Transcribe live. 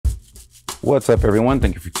What's up, everyone?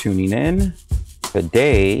 Thank you for tuning in.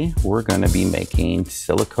 Today, we're going to be making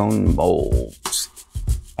silicone molds.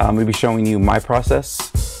 I'm going to be showing you my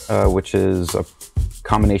process, which is a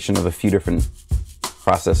combination of a few different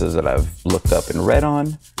processes that I've looked up and read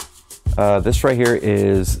on. This right here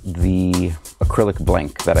is the acrylic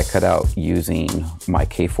blank that I cut out using my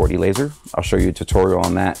K40 laser. I'll show you a tutorial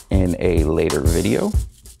on that in a later video.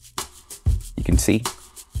 You can see,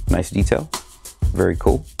 nice detail, very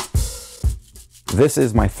cool. This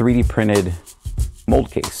is my 3D printed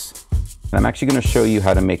mold case. And I'm actually going to show you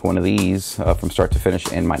how to make one of these from start to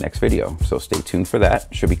finish in my next video. So stay tuned for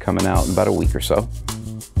that. Should be coming out in about a week or so.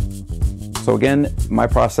 So again, my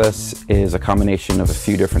process is a combination of a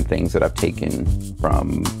few different things that I've taken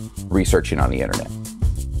from researching on the internet.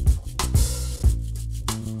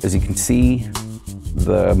 As you can see,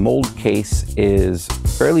 the mold case is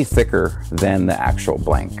fairly thicker than the actual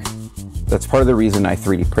blank. That's part of the reason I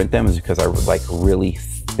 3D print them, is because I like really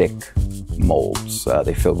thick molds.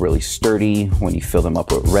 They feel really sturdy when you fill them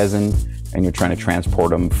up with resin and you're trying to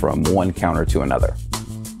transport them from one counter to another.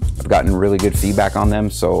 I've gotten really good feedback on them,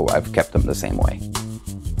 so I've kept them the same way.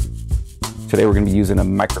 Today we're going to be using a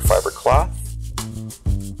microfiber cloth,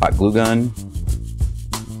 hot glue gun.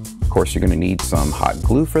 Of course, you're going to need some hot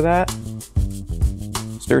glue for that,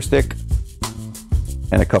 stir stick,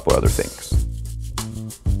 and a couple other things.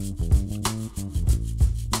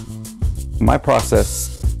 My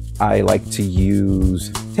process, I like to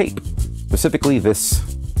use tape, specifically this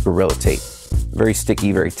Gorilla tape. Very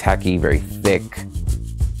sticky, very tacky, very thick,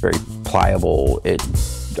 very pliable.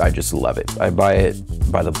 I just love it. I buy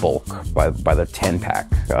it by the bulk, by the 10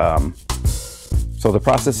 pack. So the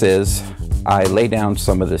process is, I lay down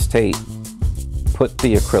some of this tape, put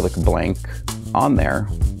the acrylic blank on there,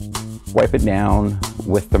 wipe it down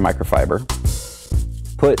with the microfiber,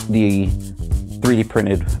 put the 3D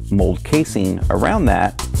printed mold casing around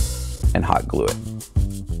that, and hot glue it.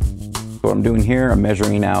 So what I'm doing here, I'm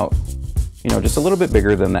measuring out, just a little bit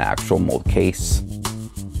bigger than the actual mold case,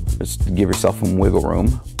 just to give yourself some wiggle room.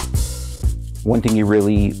 One thing you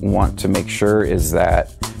really want to make sure is that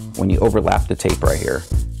when you overlap the tape right here,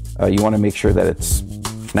 you want to make sure that it's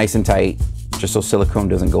nice and tight, just so silicone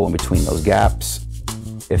doesn't go in between those gaps.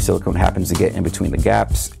 If silicone happens to get in between the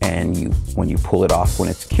gaps and when you pull it off when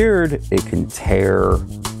it's cured, it can tear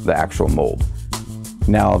the actual mold.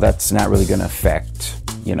 Now, that's not really going to affect,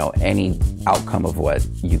 any outcome of what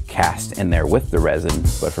you cast in there with the resin,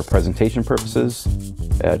 but for presentation purposes,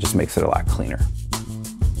 it just makes it a lot cleaner.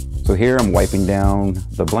 So here I'm wiping down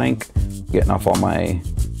the blank, getting off all my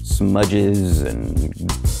smudges and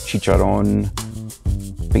chicharron,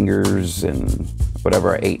 fingers, and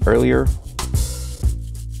whatever I ate earlier.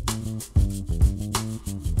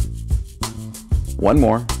 One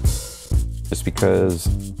more, just because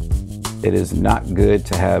it is not good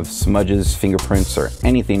to have smudges, fingerprints, or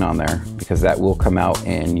anything on there, because that will come out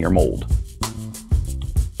in your mold.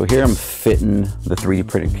 So here I'm fitting the 3D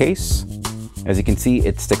printed case. As you can see,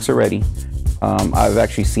 it sticks already. I've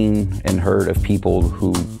actually seen and heard of people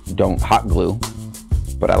who don't hot glue,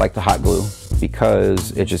 but I like the hot glue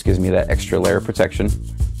because it just gives me that extra layer of protection,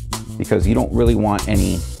 because you don't really want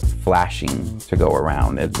any flashing to go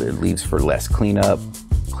around. It leaves for less cleanup,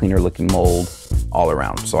 cleaner looking mold all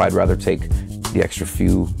around. So I'd rather take the extra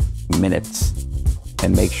few minutes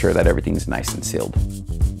and make sure that everything's nice and sealed.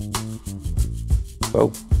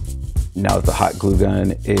 So now that the hot glue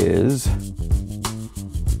gun is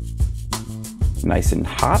nice and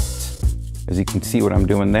hot, as you can see what I'm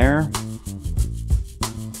doing there,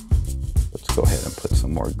 let's go ahead and put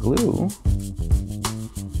some more glue.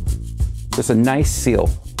 Just a nice seal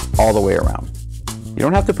all the way around. You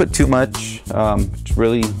don't have to put too much. It's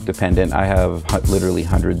really dependent. I have literally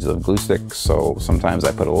hundreds of glue sticks, so sometimes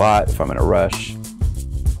I put a lot if I'm in a rush.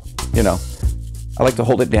 I like to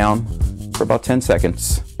hold it down for about 10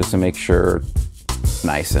 seconds just to make sure it's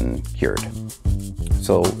nice and cured.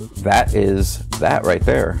 So that is that right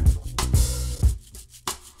there.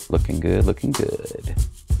 Looking good, looking good.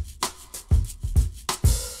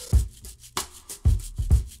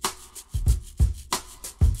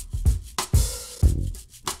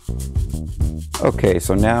 Okay,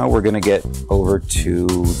 so now we're gonna get over to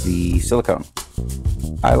the silicone.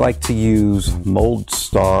 I like to use Mold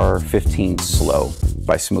Star 15 Slow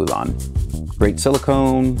by Smooth On. Great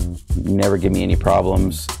silicone, never give me any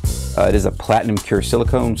problems. It is a platinum cure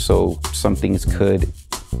silicone, so some things could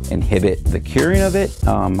inhibit the curing of it.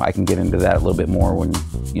 I can get into that a little bit more when,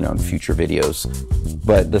 in future videos.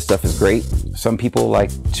 But this stuff is great. Some people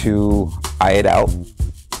like to eye it out,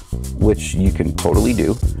 which you can totally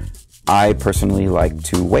do. I personally like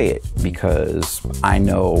to weigh it because I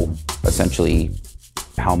know essentially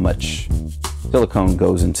how much silicone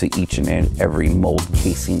goes into each and every mold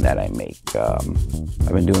casing that I make.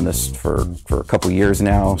 I've been doing this for a couple years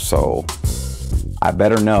now, so I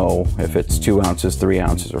better know if it's 2 ounces, 3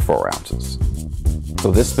 ounces, or 4 ounces.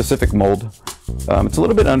 So this specific mold, it's a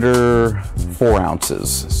little bit under 4 ounces.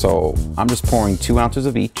 So I'm just pouring 2 ounces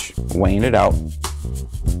of each, weighing it out.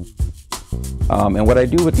 And what I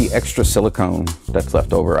do with the extra silicone that's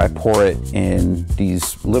left over, I pour it in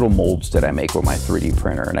these little molds that I make with my 3D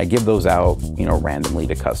printer, and I give those out, you know, randomly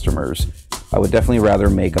to customers. I would definitely rather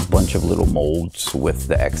make a bunch of little molds with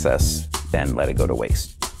the excess than let it go to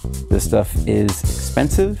waste. This stuff is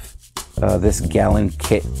expensive. This gallon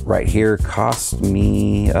kit right here cost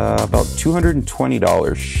me about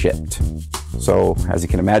 $220 shipped. So as you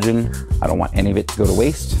can imagine, I don't want any of it to go to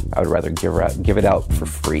waste. I would rather give it out for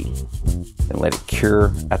free and let it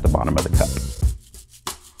cure at the bottom of the cup.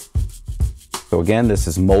 So again, this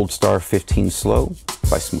is Mold Star 15 Slow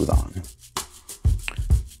by Smooth On.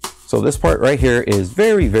 So this part right here is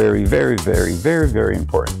very, very, very, very, very, very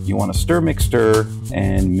important. You want to stir,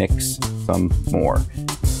 and mix some more.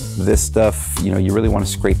 This stuff, you know, you really want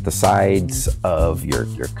to scrape the sides of your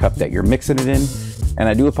cup that you're mixing it in. And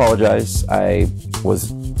I do apologize, I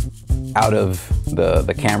was out of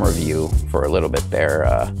the camera view for a little bit there.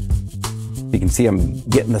 You can see I'm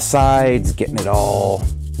getting the sides, getting it all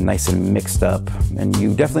nice and mixed up. And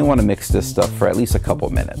you definitely want to mix this stuff for at least a couple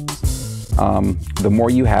minutes. The more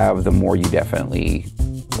you have, the more you definitely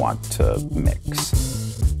want to mix.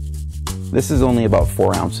 This is only about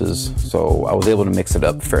 4 ounces, so I was able to mix it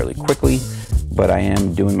up fairly quickly, but I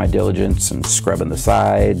am doing my diligence and scrubbing the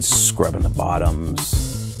sides, scrubbing the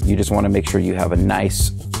bottoms. You just want to make sure you have a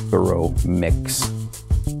nice, thorough mix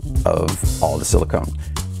of all the silicone.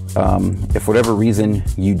 If for whatever reason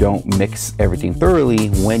you don't mix everything thoroughly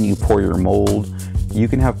when you pour your mold, you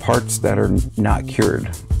can have parts that are not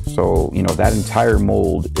cured. So, you know, that entire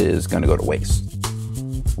mold is going to go to waste,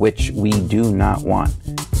 which we do not want.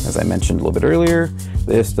 As I mentioned a little bit earlier,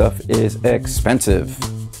 this stuff is expensive,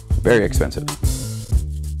 very expensive.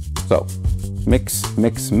 So mix,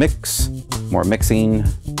 more mixing.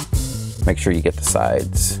 Make sure you get the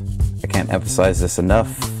sides. I can't emphasize this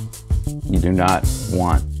enough. You do not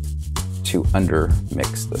want to under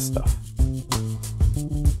mix this stuff.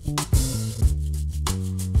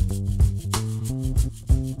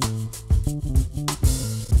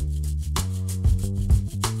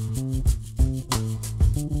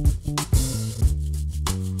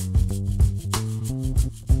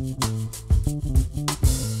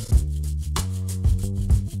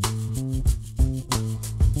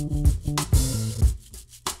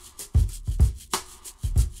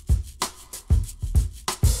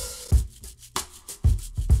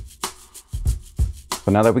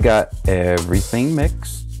 So now that we got everything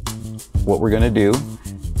mixed, what we're gonna do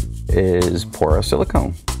is pour our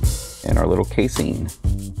silicone in our little casing.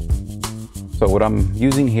 So what I'm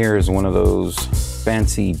using here is one of those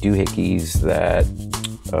fancy doohickeys that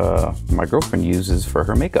my girlfriend uses for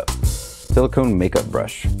her makeup. Silicone makeup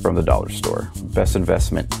brush from the dollar store. Best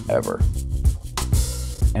investment ever.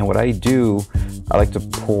 And what I do, I like to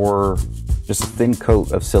pour just a thin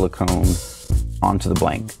coat of silicone onto the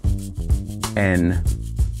blank and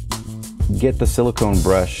get the silicone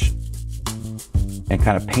brush and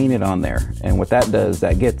kind of paint it on there. And what that does,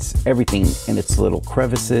 that gets everything in its little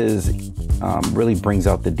crevices, really brings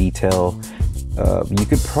out the detail. You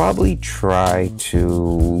could probably try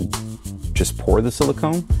to just pour the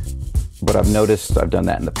silicone, but I've noticed I've done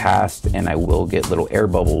that in the past and I will get little air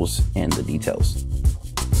bubbles in the details.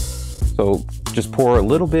 So just pour a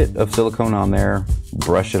little bit of silicone on there,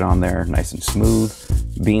 brush it on there nice and smooth.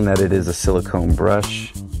 Being that it is a silicone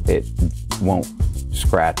brush, it won't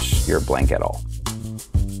scratch your blank at all.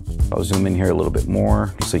 I'll zoom in here a little bit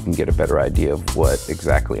more just so you can get a better idea of what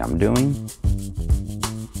exactly I'm doing.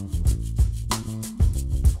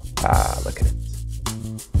 Ah, look at it.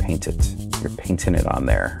 Paint it. You're painting it on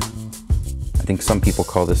there. I think some people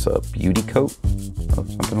call this a beauty coat or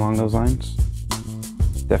something along those lines.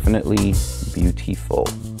 Definitely beautiful.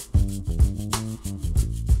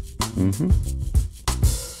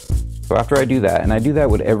 So after I do that, and I do that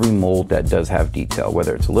with every mold that does have detail,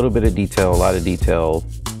 whether it's a little bit of detail, a lot of detail,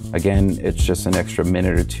 again, it's just an extra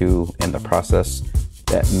minute or two in the process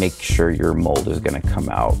that makes sure your mold is going to come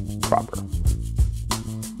out proper.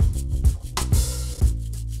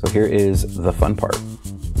 So here is the fun part.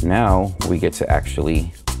 Now we get to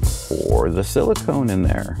actually pour the silicone in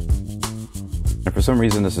there. And for some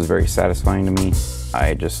reason, this is very satisfying to me.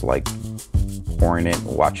 I just like pouring it,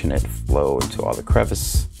 watching it flow into all the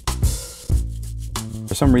crevices.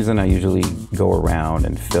 For some reason, I usually go around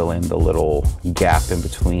and fill in the little gap in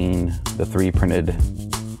between the 3D printed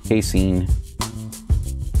casing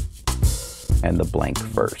and the blank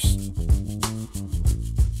first.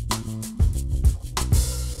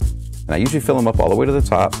 And I usually fill them up all the way to the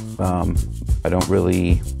top. I don't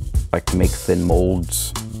really like to make thin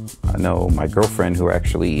molds. I know my girlfriend, who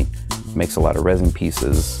actually makes a lot of resin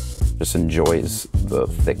pieces, just enjoys the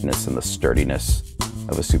thickness and the sturdiness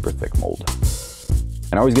of a super thick mold.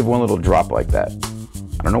 And I always give one little drop like that.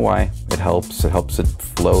 I don't know why. It helps. It helps it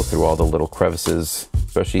flow through all the little crevices,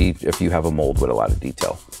 especially if you have a mold with a lot of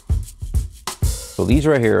detail. So these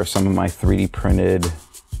right here are some of my 3D printed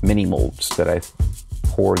mini molds that I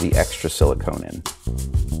pour the extra silicone in.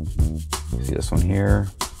 See this one here?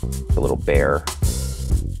 The little bear.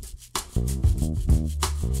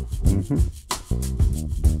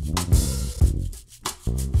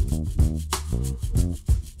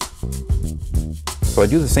 So I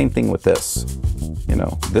do the same thing with this. You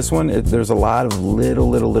know, this one, there's a lot of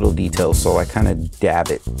little details, so I kind of dab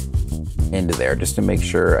it into there just to make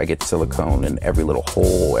sure I get silicone in every little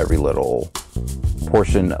hole, every little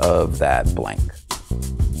portion of that blank.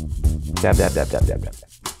 Dab, dab, dab, dab, dab, dab.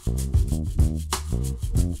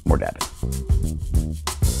 More dabbing.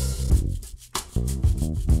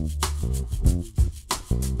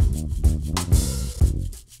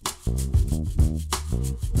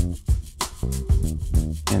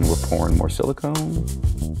 And we're pouring more silicone.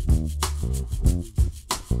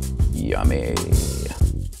 Yummy.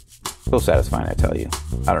 So satisfying, I tell you.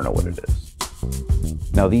 I don't know what it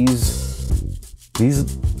is. Now these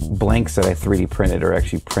blanks that I 3D printed are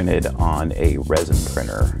actually printed on a resin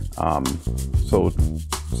printer. So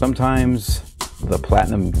sometimes the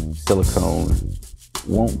platinum silicone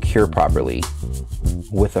won't cure properly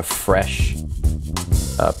with a fresh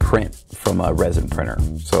print from a resin printer.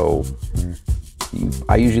 So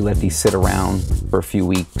I usually let these sit around for a few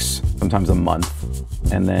weeks, sometimes a month,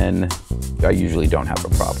 and then I usually don't have a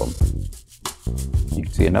problem. You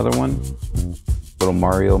can see another one, little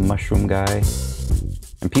Mario mushroom guy.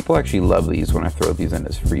 And people actually love these when I throw these in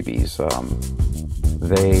as freebies.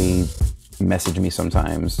 They message me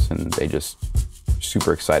sometimes and they just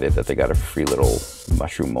super excited that they got a free little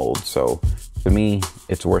mushroom mold. So to me,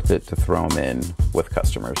 it's worth it to throw them in with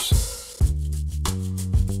customers.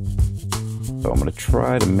 So I'm gonna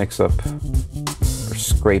try to mix up or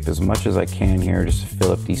scrape as much as I can here just to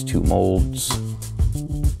fill up these two molds.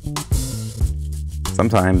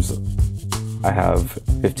 Sometimes I have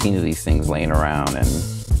 15 of these things laying around and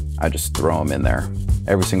I just throw them in there.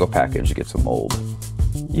 Every single package gets a mold.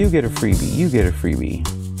 You get a freebie, you get a freebie.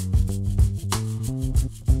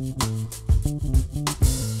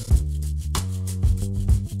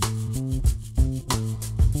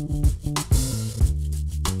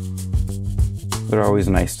 They're always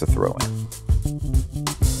nice to throw in.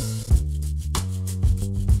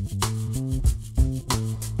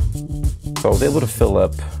 So I was able to fill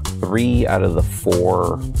up 3 out of the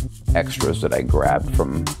 4 extras that I grabbed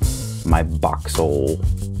from my Boxel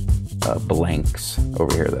blanks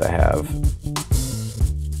over here that I have.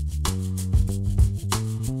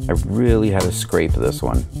 I really had to scrape this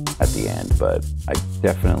one at the end, but I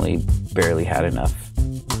definitely barely had enough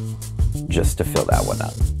just to fill that one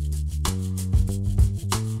up.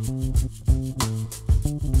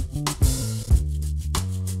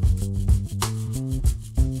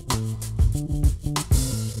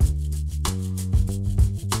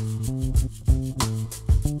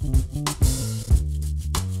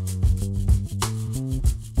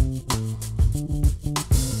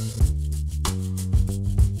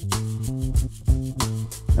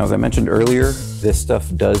 Now, as I mentioned earlier, this stuff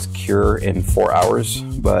does cure in 4 hours,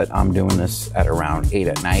 but I'm doing this at around 8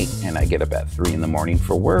 at night and I get up at 3 in the morning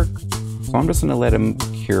for work. So I'm just gonna let them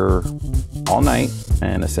cure all night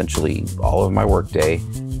and essentially all of my work day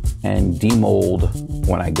and demold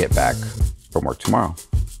when I get back from work tomorrow.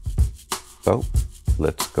 So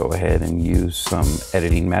let's go ahead and use some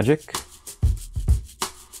editing magic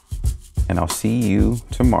and I'll see you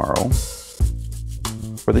tomorrow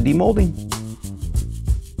for the demolding.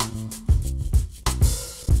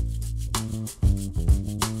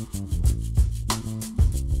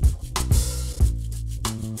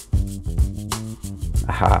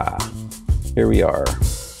 Aha, here we are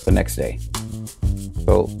the next day.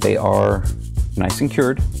 So they are nice and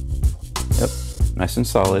cured. Yep, nice and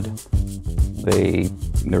solid.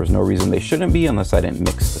 There was no reason they shouldn't be unless I didn't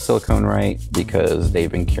mix the silicone right, because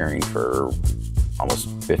they've been curing for almost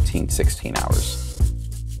 15, 16 hours.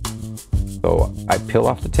 So I peel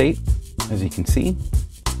off the tape, as you can see.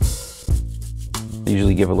 I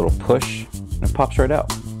usually give a little push and it pops right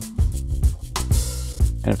out.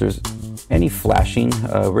 And if there's any flashing,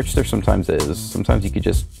 which there sometimes is, sometimes you could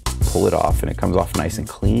just pull it off and it comes off nice and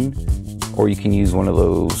clean. Or you can use one of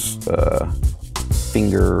those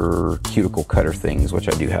finger cuticle cutter things, which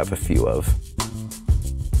I do have a few of.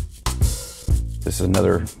 This is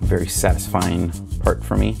another very satisfying part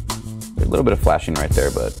for me. There's a little bit of flashing right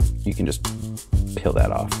there, but you can just peel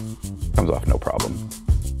that off. Comes off no problem.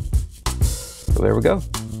 So there we go.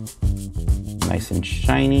 Nice and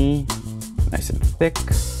shiny, nice and thick.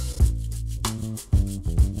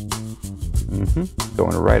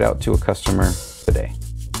 Going right out to a customer today.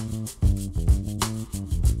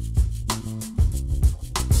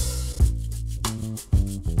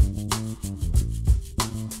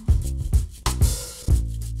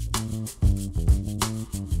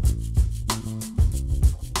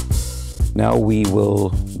 Now we will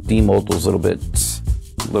demold those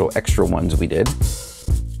little extra ones we did.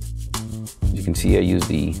 As you can see, I use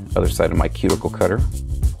the other side of my cuticle cutter.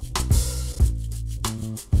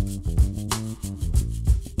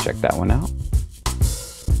 Check that one out.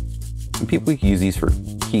 And people use these for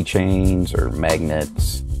keychains or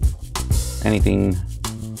magnets, anything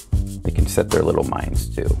they can set their little minds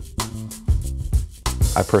to.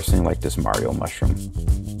 I personally like this Mario mushroom.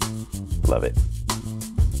 Love it.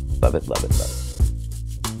 Love it, love it, love it.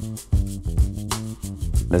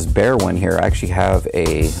 This bear one here, I actually have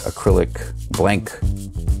a acrylic blank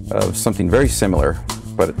of something very similar,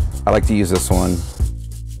 but I like to use this one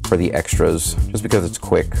for the extras just because it's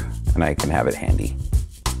quick and I can have it handy.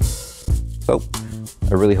 So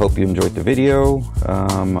I really hope you enjoyed the video.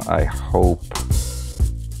 I hope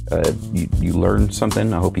you learned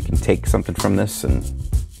something. I hope you can take something from this and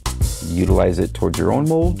utilize it towards your own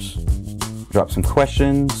molds. Drop some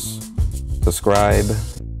questions, subscribe.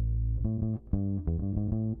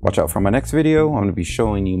 Watch out for my next video. I'm going to be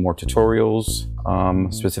showing you more tutorials,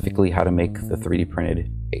 specifically how to make the 3D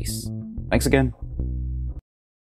printed case. Thanks again.